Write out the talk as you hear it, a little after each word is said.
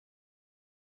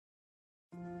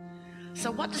So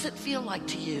what does it feel like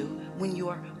to you when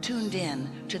you're tuned in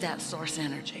to that source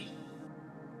energy?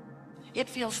 It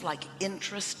feels like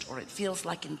interest, or it feels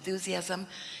like enthusiasm.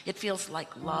 It feels like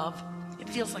love. It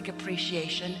feels like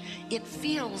appreciation. It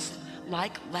feels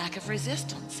like lack of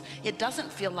resistance. It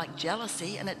doesn't feel like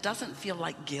jealousy, and it doesn't feel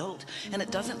like guilt, and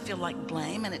it doesn't feel like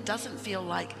blame, and it doesn't feel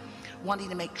like wanting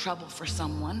to make trouble for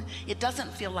someone. It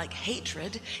doesn't feel like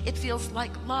hatred. It feels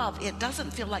like love. It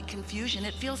doesn't feel like confusion.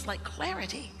 It feels like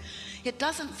clarity. It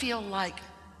doesn't feel like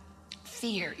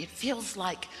fear. It feels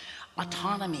like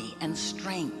autonomy and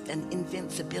strength and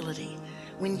invincibility.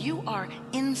 When you are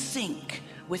in sync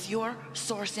with your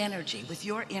source energy, with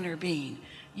your inner being,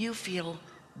 you feel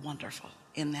wonderful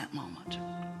in that moment.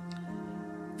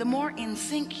 The more in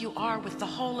sync you are with the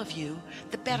whole of you,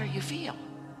 the better you feel.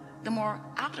 The more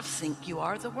out of sync you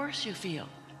are, the worse you feel.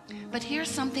 But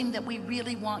here's something that we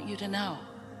really want you to know.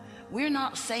 We're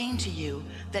not saying to you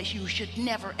that you should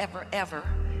never, ever, ever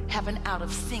have an out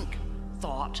of sync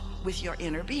thought with your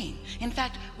inner being. In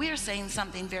fact, we're saying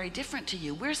something very different to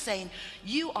you. We're saying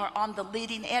you are on the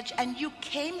leading edge, and you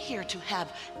came here to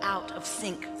have out of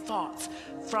sync thoughts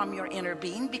from your inner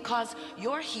being because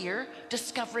you're here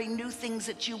discovering new things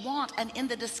that you want. And in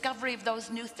the discovery of those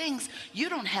new things, you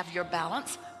don't have your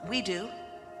balance. We do.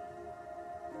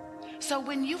 So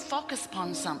when you focus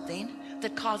upon something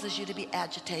that causes you to be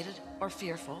agitated or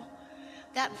fearful,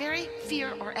 that very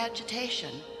fear or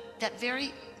agitation, that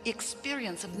very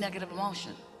experience of negative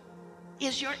emotion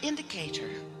is your indicator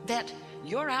that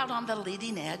you're out on the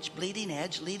leading edge, bleeding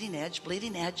edge, leading edge,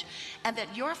 bleeding edge, and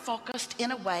that you're focused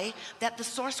in a way that the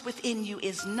source within you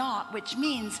is not, which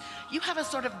means you have a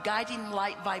sort of guiding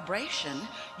light vibration.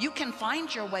 You can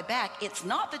find your way back. It's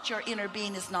not that your inner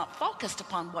being is not focused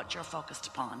upon what you're focused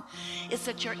upon. It's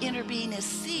that your inner being is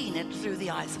seeing it through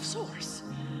the eyes of source.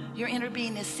 Your inner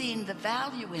being is seeing the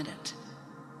value in it.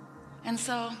 And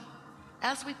so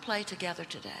as we play together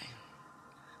today,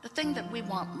 the thing that we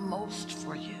want most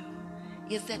for you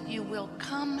is that you will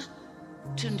come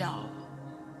to know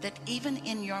that even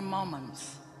in your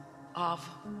moments of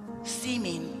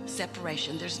seeming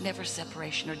separation, there's never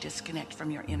separation or disconnect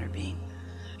from your inner being.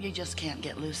 You just can't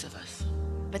get loose of us.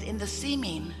 But in the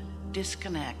seeming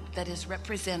disconnect that is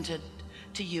represented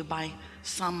to you by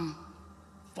some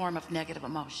form of negative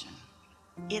emotion,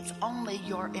 it's only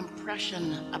your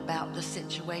impression about the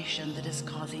situation that is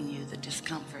causing you the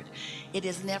discomfort. It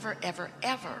is never, ever,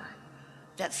 ever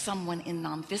that someone in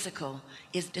non-physical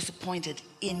is disappointed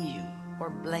in you or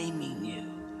blaming you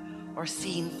or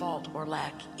seeing fault or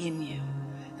lack in you.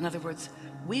 In other words,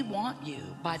 we want you,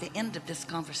 by the end of this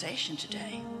conversation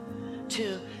today,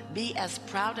 to be as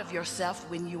proud of yourself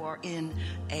when you are in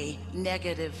a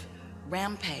negative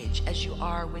rampage as you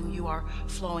are when you are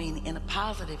flowing in a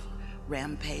positive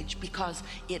rampage, because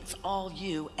it's all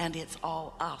you and it's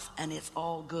all us and it's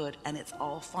all good and it's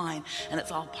all fine and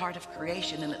it's all part of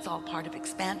creation and it's all part of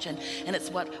expansion and it's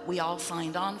what we all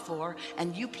signed on for.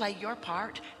 And you play your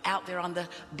part out there on the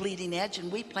bleeding edge, and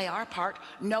we play our part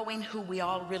knowing who we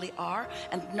all really are,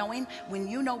 and knowing when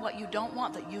you know what you don't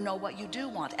want, that you know what you do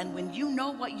want. And when you know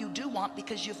what you do want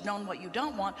because you've known what you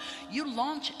don't want, you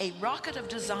launch a rocket of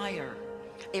desire,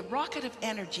 a rocket of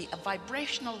energy, a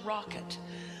vibrational rocket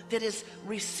that is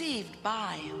received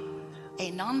by a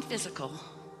non-physical,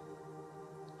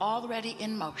 already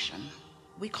in motion.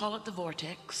 We call it the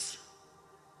vortex,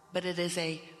 but it is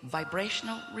a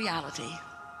vibrational reality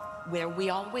where we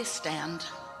always stand,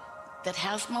 that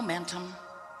has momentum,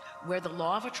 where the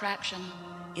law of attraction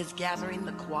is gathering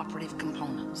the cooperative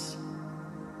components.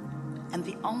 And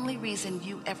the only reason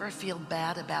you ever feel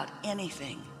bad about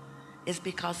anything is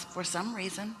because for some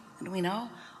reason, and we know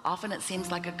often it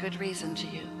seems like a good reason to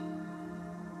you,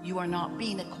 you are not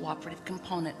being a cooperative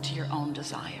component to your own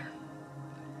desire.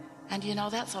 And you know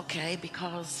that's okay,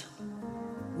 because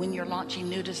when you're launching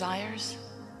new desires,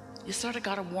 you sort of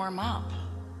got to warm up.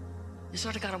 You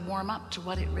sort of got to warm up to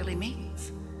what it really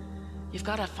means. You've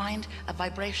got to find a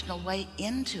vibrational way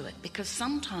into it, because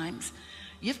sometimes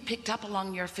you've picked up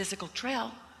along your physical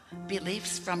trail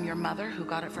beliefs from your mother, who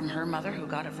got it from her mother, who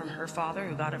got it from her father,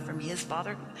 who got it from his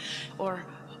father, or.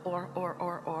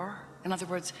 In other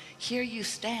words, here you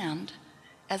stand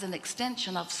as an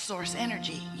extension of source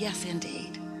energy, yes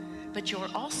indeed, but you're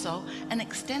also an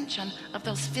extension of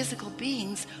those physical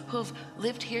beings who have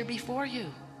lived here before you,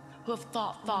 who have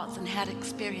thought thoughts and had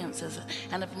experiences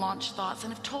and have launched thoughts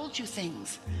and have told you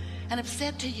things and have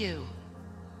said to you,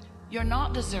 you're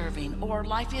not deserving, or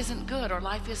life isn't good, or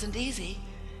life isn't easy.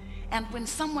 And when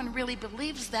someone really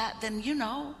believes that, then you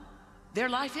know their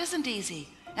life isn't easy.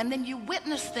 And then you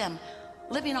witness them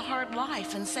living a hard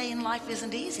life and saying life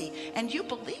isn't easy, and you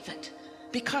believe it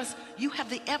because you have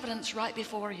the evidence right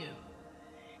before you.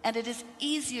 And it is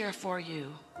easier for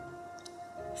you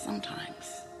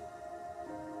sometimes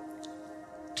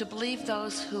to believe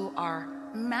those who are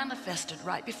manifested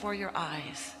right before your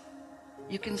eyes.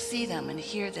 You can see them and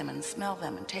hear them and smell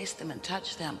them and taste them and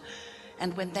touch them.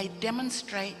 And when they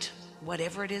demonstrate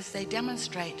whatever it is they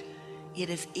demonstrate, it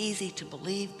is easy to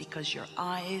believe because your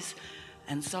eyes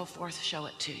and so forth show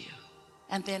it to you.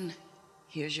 And then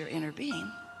here's your inner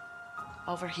being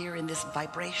over here in this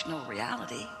vibrational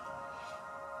reality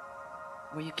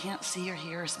where you can't see or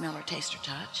hear or smell or taste or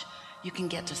touch. You can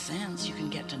get to sense, you can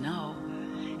get to know.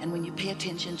 And when you pay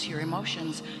attention to your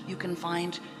emotions, you can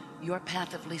find your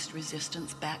path of least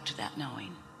resistance back to that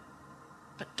knowing.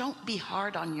 But don't be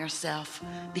hard on yourself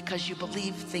because you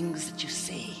believe things that you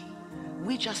see.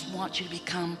 We just want you to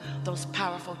become those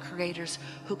powerful creators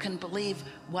who can believe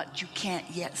what you can't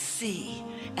yet see.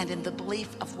 And in the belief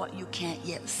of what you can't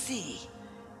yet see,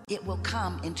 it will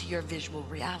come into your visual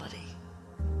reality.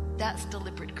 That's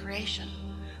deliberate creation.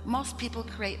 Most people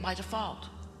create by default,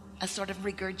 a sort of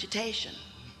regurgitation.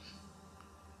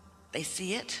 They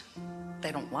see it,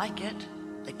 they don't like it,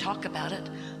 they talk about it,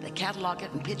 they catalog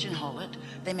it and pigeonhole it,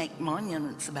 they make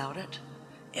monuments about it.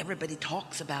 Everybody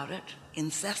talks about it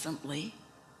incessantly.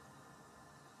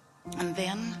 And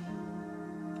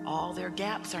then all their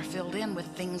gaps are filled in with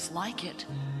things like it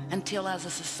until as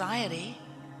a society,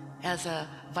 as a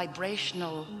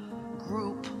vibrational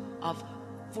group of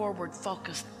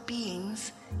forward-focused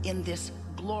beings in this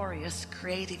glorious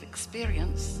creative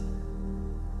experience,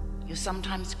 you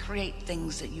sometimes create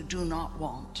things that you do not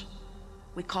want.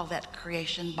 We call that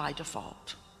creation by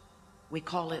default. We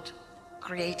call it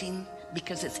creating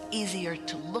because it's easier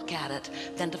to look at it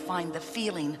than to find the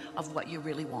feeling of what you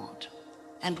really want.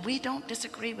 And we don't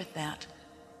disagree with that.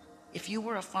 If you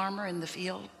were a farmer in the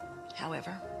field,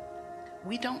 however,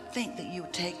 we don't think that you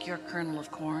would take your kernel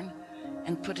of corn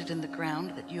and put it in the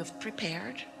ground that you have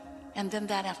prepared, and then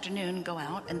that afternoon go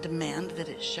out and demand that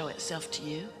it show itself to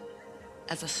you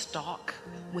as a stalk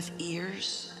with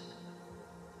ears.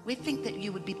 We think that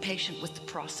you would be patient with the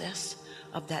process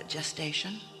of that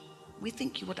gestation. We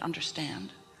think you would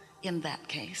understand in that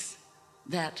case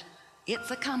that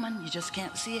it's a coming, you just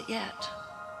can't see it yet.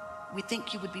 We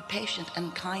think you would be patient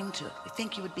and kind to it. We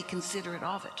think you would be considerate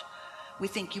of it. We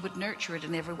think you would nurture it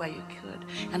in every way you could.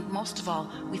 And most of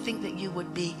all, we think that you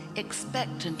would be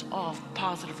expectant of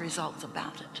positive results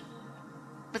about it.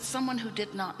 But someone who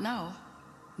did not know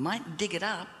might dig it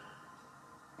up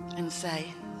and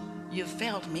say, "You've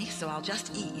failed me, so I'll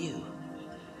just eat you."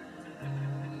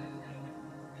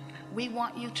 We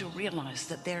want you to realize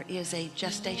that there is a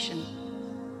gestation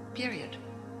period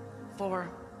for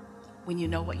when you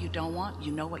know what you don't want,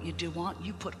 you know what you do want,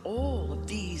 you put all of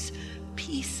these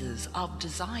pieces of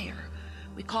desire,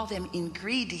 we call them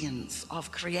ingredients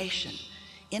of creation,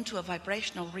 into a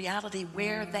vibrational reality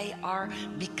where they are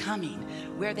becoming,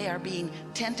 where they are being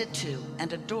tended to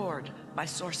and adored by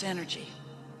source energy,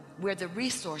 where the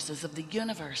resources of the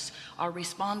universe are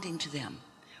responding to them,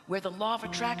 where the law of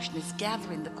attraction is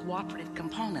gathering the cooperative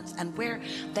components, and where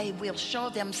they will show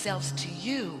themselves to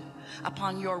you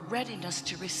upon your readiness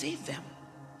to receive them.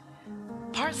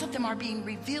 Parts of them are being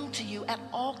revealed to you at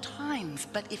all times,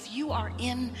 but if you are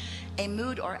in a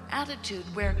mood or attitude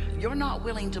where you're not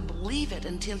willing to believe it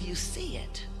until you see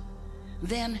it,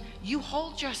 then you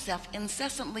hold yourself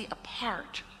incessantly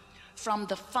apart from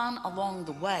the fun along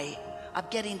the way of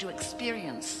getting to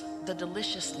experience the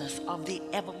deliciousness of the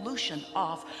evolution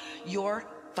of your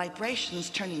vibrations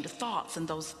turning to thoughts, and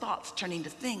those thoughts turning to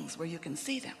things where you can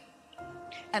see them.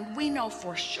 And we know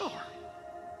for sure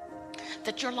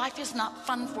that your life is not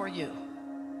fun for you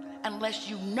unless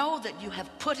you know that you have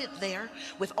put it there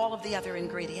with all of the other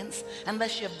ingredients,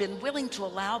 unless you have been willing to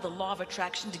allow the law of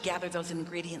attraction to gather those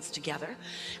ingredients together,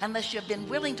 unless you have been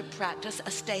willing to practice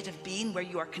a state of being where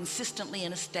you are consistently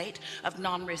in a state of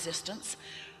non-resistance,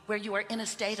 where you are in a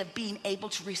state of being able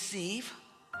to receive,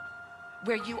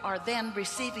 where you are then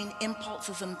receiving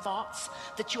impulses and thoughts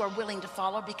that you are willing to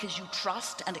follow because you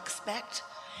trust and expect,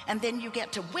 and then you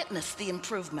get to witness the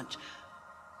improvement,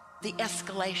 the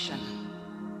escalation,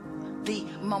 the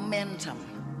momentum,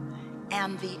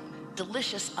 and the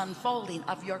delicious unfolding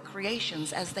of your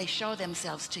creations as they show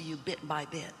themselves to you bit by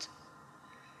bit.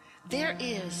 There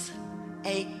is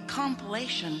a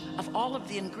compilation of all of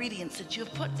the ingredients that you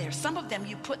have put there. Some of them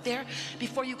you put there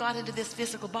before you got into this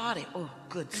physical body. Oh,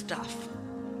 good stuff.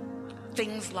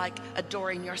 Things like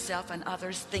adoring yourself and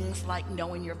others, things like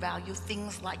knowing your value,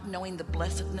 things like knowing the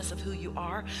blessedness of who you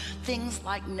are, things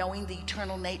like knowing the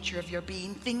eternal nature of your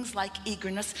being, things like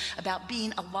eagerness about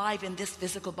being alive in this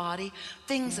physical body,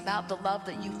 things about the love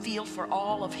that you feel for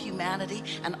all of humanity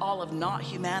and all of not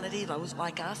humanity, those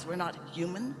like us. We're not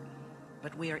human,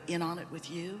 but we are in on it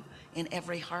with you in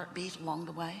every heartbeat along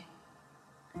the way.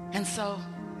 And so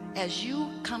as you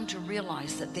come to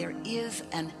realize that there is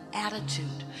an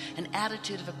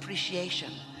attitude of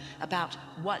appreciation about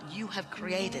what you have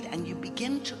created, and you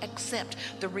begin to accept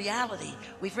the reality.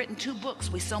 We've written 2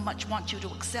 books. We so much want you to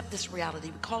accept this reality.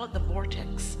 We call it the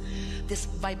vortex, this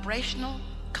vibrational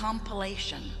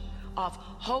compilation of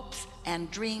hopes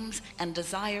and dreams and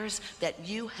desires that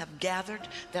you have gathered,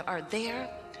 that are there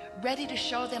ready to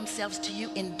show themselves to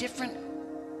you in different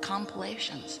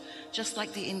compilations, just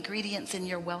like the ingredients in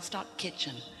your well-stocked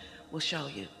kitchen will show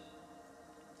you.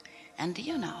 And do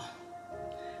you know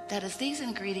that as these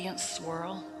ingredients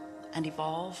swirl and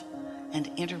evolve and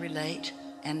interrelate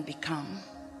and become,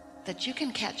 that you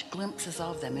can catch glimpses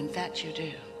of them? In fact, you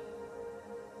do.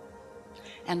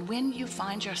 And when you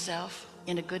find yourself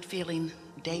in a good feeling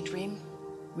daydream,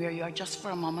 where you are just for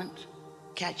a moment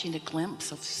catching a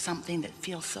glimpse of something that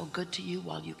feels so good to you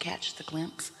while you catch the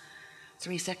glimpse,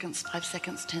 3 seconds, 5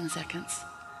 seconds, 10 seconds,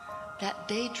 that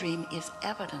daydream is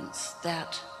evidence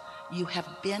that you have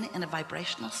been in a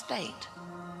vibrational state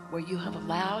where you have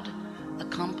allowed a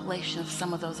compilation of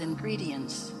some of those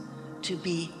ingredients to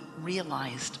be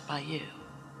realized by you.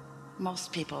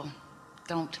 Most people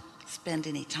don't spend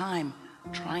any time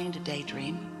trying to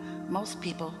daydream. Most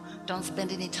people don't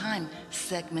spend any time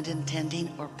segment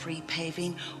intending or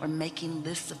pre-paving or making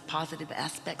lists of positive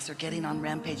aspects or getting on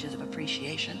rampages of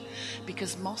appreciation,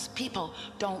 because most people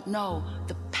don't know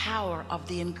the power of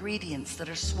the ingredients that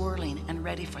are swirling and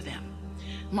ready for them.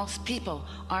 Most people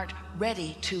aren't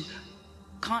ready to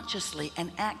consciously and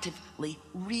actively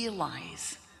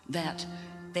realize that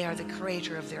they are the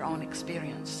creator of their own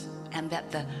experience, and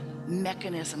that the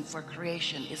mechanism for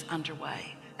creation is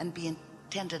underway and being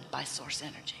tended by source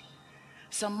energy.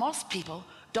 So most people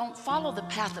don't follow the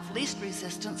path of least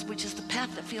resistance, which is the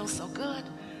path that feels so good.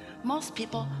 Most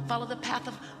people follow the path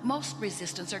of most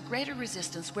resistance or greater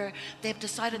resistance, where they've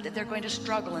decided that they're going to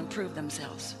struggle and prove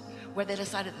themselves, where they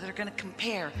decided that they're going to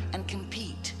compare and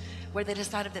compete, where they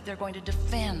decided that they're going to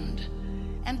defend.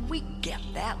 And we get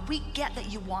that. We get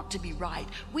that you want to be right.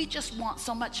 We just want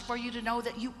so much for you to know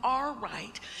that you are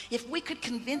right. If we could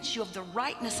convince you of the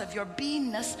rightness of your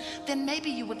beingness, then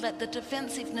maybe you would let the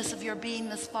defensiveness of your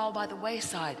beingness fall by the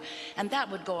wayside. And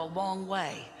that would go a long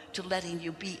way to letting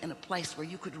you be in a place where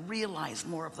you could realize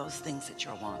more of those things that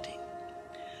you're wanting.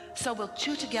 So we'll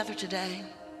chew together today,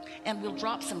 and we'll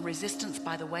drop some resistance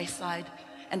by the wayside,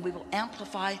 and we will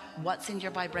amplify what's in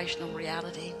your vibrational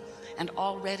reality. And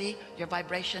already your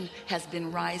vibration has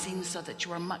been rising so that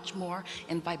you are much more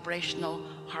in vibrational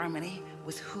harmony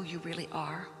with who you really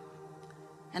are.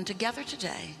 And together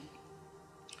today,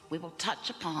 we will touch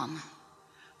upon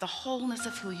the wholeness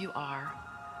of who you are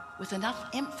with enough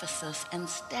emphasis and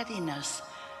steadiness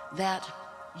that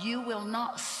you will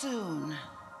not soon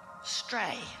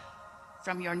stray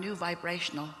from your new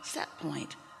vibrational set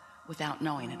point without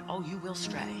knowing it. Oh, you will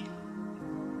stray,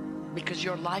 because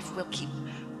your life will keep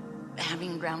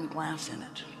having ground glass in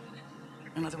it.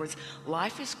 In other words,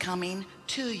 life is coming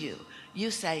to you. You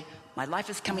say, my life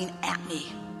is coming at me.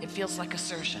 It feels like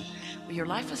assertion. But your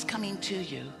life is coming to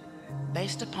you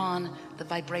based upon the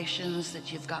vibrations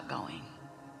that you've got going.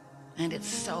 And it's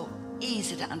so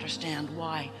easy to understand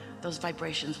why those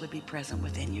vibrations would be present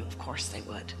within you. Of course they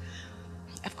would.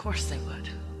 Of course they would.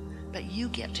 But you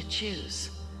get to choose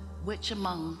which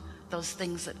among those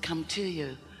things that come to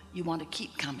you you want to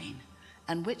keep coming,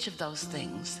 and which of those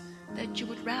things that you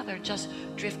would rather just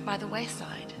drift by the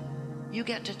wayside. You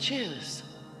get to choose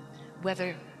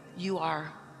whether you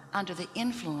are under the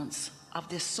influence of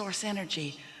this source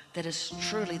energy that is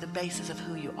truly the basis of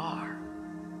who you are,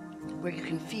 where you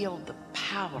can feel the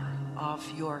power of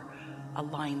your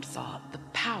aligned thought, the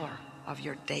power of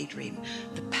your daydream,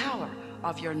 the power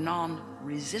of your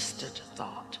non-resisted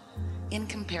thought, in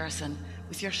comparison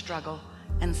with your struggle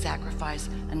and sacrifice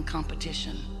and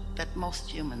competition that most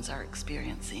humans are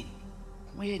experiencing.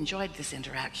 We enjoyed this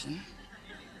interaction,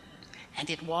 and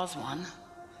it was one.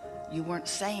 You weren't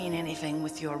saying anything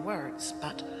with your words,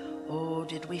 but oh,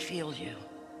 did we feel you.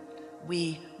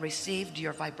 We received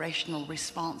your vibrational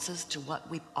responses to what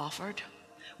we offered.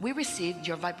 We received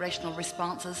your vibrational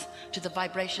responses to the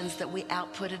vibrations that we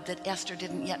outputted that Esther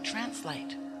didn't yet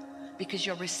translate, because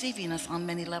you're receiving us on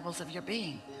many levels of your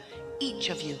being. Each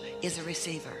of you is a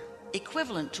receiver.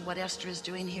 equivalent to what Esther is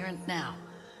doing here and now.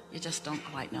 You just don't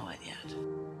quite know it yet.